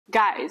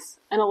Guys,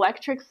 an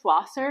electric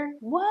flosser?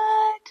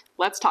 What?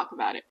 Let's talk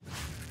about it.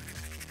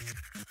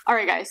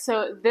 Alright guys,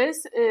 so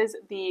this is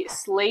the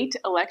Slate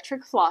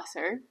electric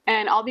flosser,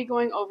 and I'll be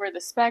going over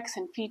the specs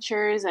and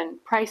features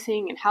and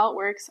pricing and how it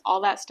works, all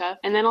that stuff,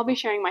 and then I'll be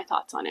sharing my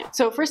thoughts on it.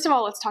 So first of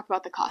all, let's talk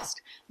about the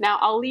cost. Now,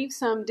 I'll leave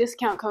some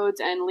discount codes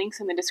and links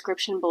in the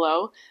description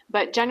below,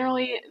 but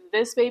generally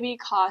this baby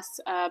costs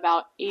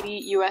about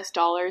 $80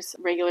 US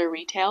regular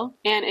retail,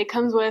 and it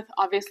comes with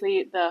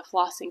obviously the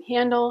flossing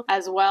handle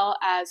as well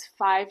as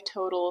 5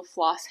 total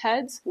floss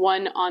heads,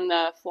 1 on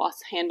the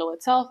floss handle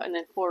itself and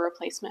then 4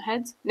 replacement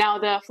heads. Now,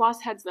 the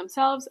floss heads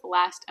themselves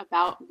last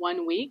about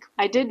 1 week.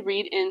 I did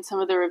read in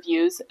some of the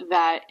reviews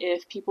that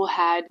if people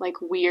had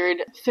like weird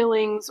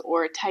fillings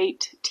or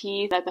tight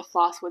teeth, that the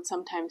floss would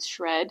sometimes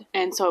shred,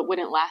 and so it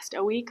wouldn't last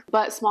a week.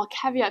 But small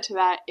caveat to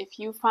that, if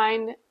you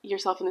find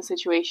yourself in a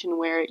situation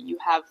where you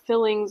have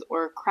fillings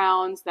or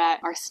crowns that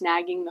are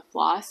snagging the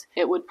floss,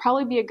 it would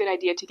probably be a good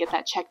idea to get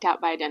that checked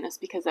out by a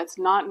dentist, because that's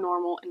not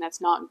normal and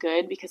that's not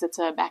good, because it's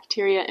a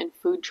bacteria and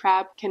food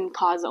trap, can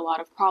cause a lot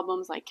of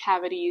problems like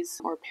cavities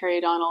or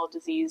periodontal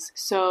disease.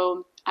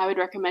 So I would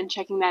recommend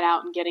checking that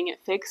out and getting it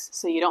fixed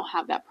so you don't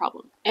have that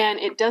problem. And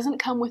it doesn't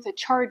come with a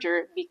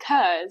charger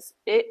because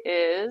it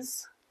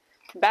is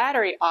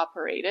battery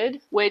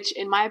operated, which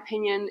in my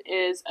opinion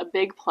is a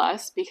big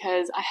plus,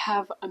 because I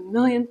have a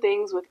million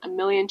things with a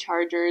million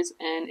chargers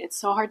and it's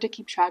so hard to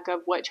keep track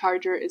of what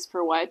charger is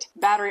for what.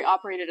 Battery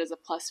operated is a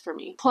plus for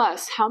me.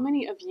 Plus, how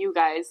many of you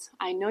guys,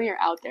 I know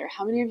you're out there,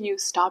 how many of you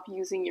stop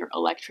using your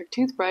electric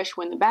toothbrush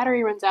when the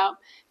battery runs out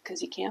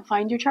because you can't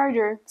find your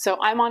charger?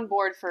 So I'm on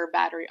board for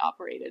battery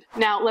operated.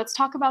 Now let's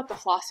talk about the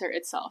flosser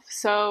itself.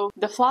 So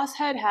the floss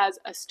head has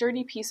a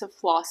sturdy piece of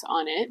floss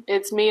on it.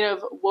 It's made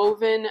of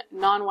woven,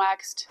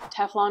 non-waxed,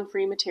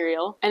 Teflon-free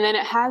material. And then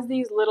it has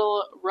these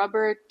little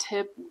rubber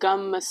tip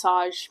gum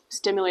massage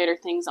stimulator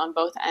things on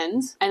both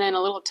ends, and then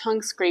a little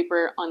tongue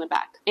scraper on the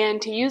back.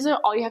 And to use it,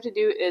 all you have to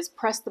do is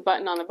press the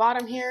button on the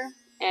bottom here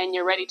and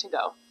you're ready to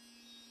go.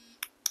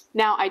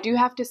 Now, I do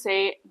have to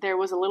say there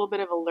was a little bit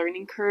of a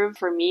learning curve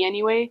for me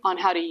anyway on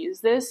how to use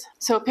this.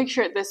 So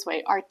picture it this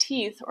way. Our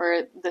teeth,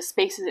 or the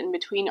spaces in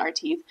between our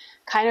teeth,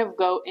 kind of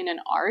go in an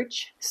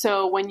arch.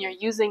 So when you're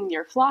using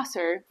your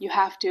flosser, you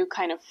have to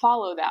kind of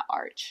follow that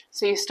arch.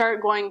 So you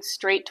start going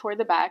straight toward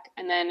the back,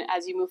 and then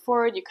as you move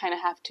forward, you kind of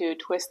have to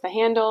twist the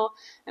handle,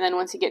 and then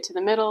once you get to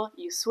the middle,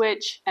 you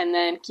switch, and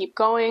then keep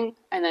going,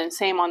 and then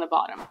same on the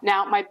bottom.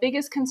 Now, my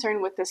biggest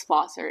concern with this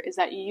flosser is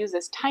that you use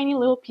this tiny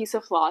little piece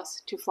of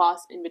floss to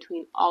floss in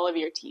between all of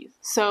your teeth.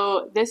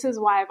 So this is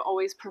why I've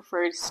always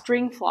preferred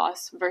string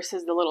floss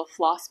versus the little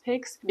floss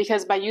picks,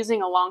 because by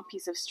using a long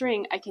piece of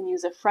string, I can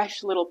use a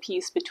fresh little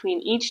piece between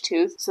each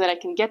tooth so that I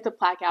can get the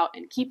plaque out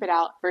and keep it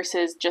out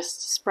versus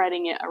just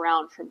spreading it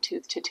around from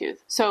tooth to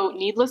tooth. So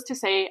needless to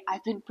say,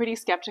 I've been pretty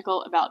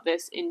skeptical about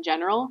this in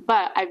general,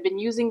 but I've been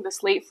using the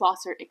Slate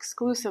flosser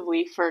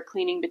exclusively for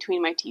cleaning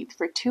between my teeth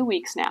for 2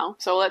 weeks now.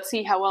 So let's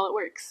see how well it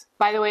works.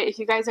 By the way, if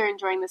you guys are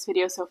enjoying this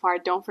video so far,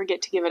 don't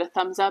forget to give it a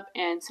thumbs up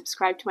and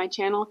subscribe to my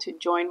channel to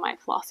join my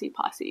flossy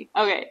posse.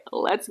 Okay,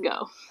 let's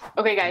go.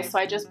 Okay guys, so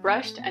I just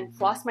brushed and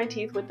flossed my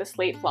teeth with the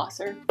Slate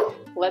flosser.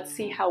 Let's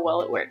see how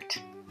well it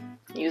worked.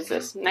 Use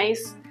this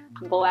nice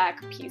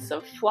black piece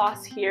of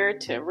floss here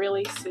to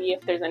really see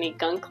if there's any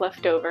gunk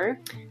left over.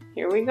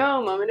 Here we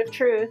go, moment of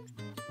truth.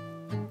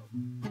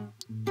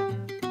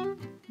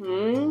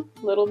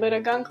 Little bit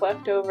of gunk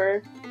left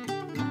over.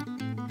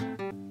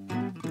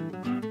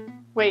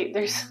 Wait,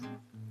 there's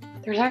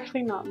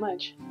actually not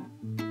much.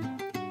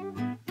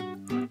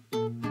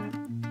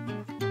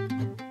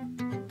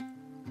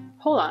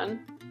 Hold on,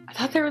 I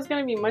thought there was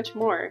gonna be much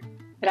more.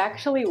 It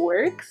actually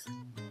works?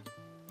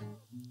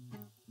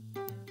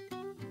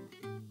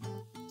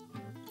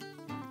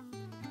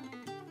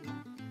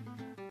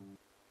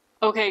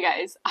 Okay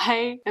guys,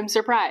 I am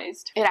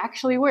surprised. It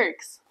actually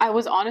works. I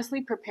was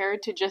honestly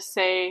prepared to just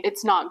say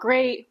it's not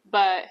great,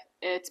 but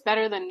it's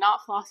better than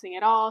not flossing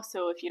at all,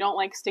 so if you don't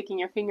like sticking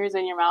your fingers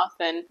in your mouth,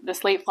 then the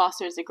Slate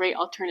flosser is a great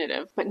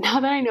alternative. But now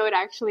that I know it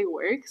actually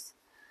works,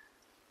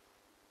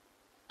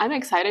 I'm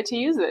excited to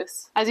use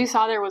this. As you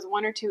saw, there was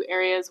 1 or 2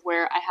 areas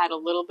where I had a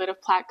little bit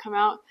of plaque come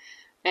out.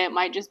 It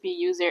might just be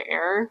user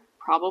error,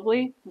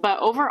 probably. But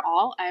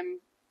overall,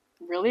 I'm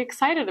really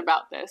excited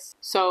about this.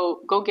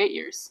 So go get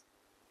yours.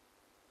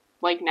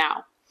 Like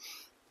now.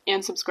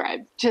 And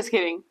subscribe. Just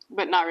kidding,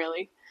 but not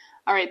really.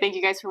 Alright, thank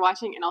you guys for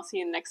watching, and I'll see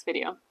you in the next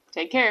video.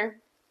 Take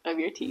care of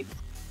your teeth.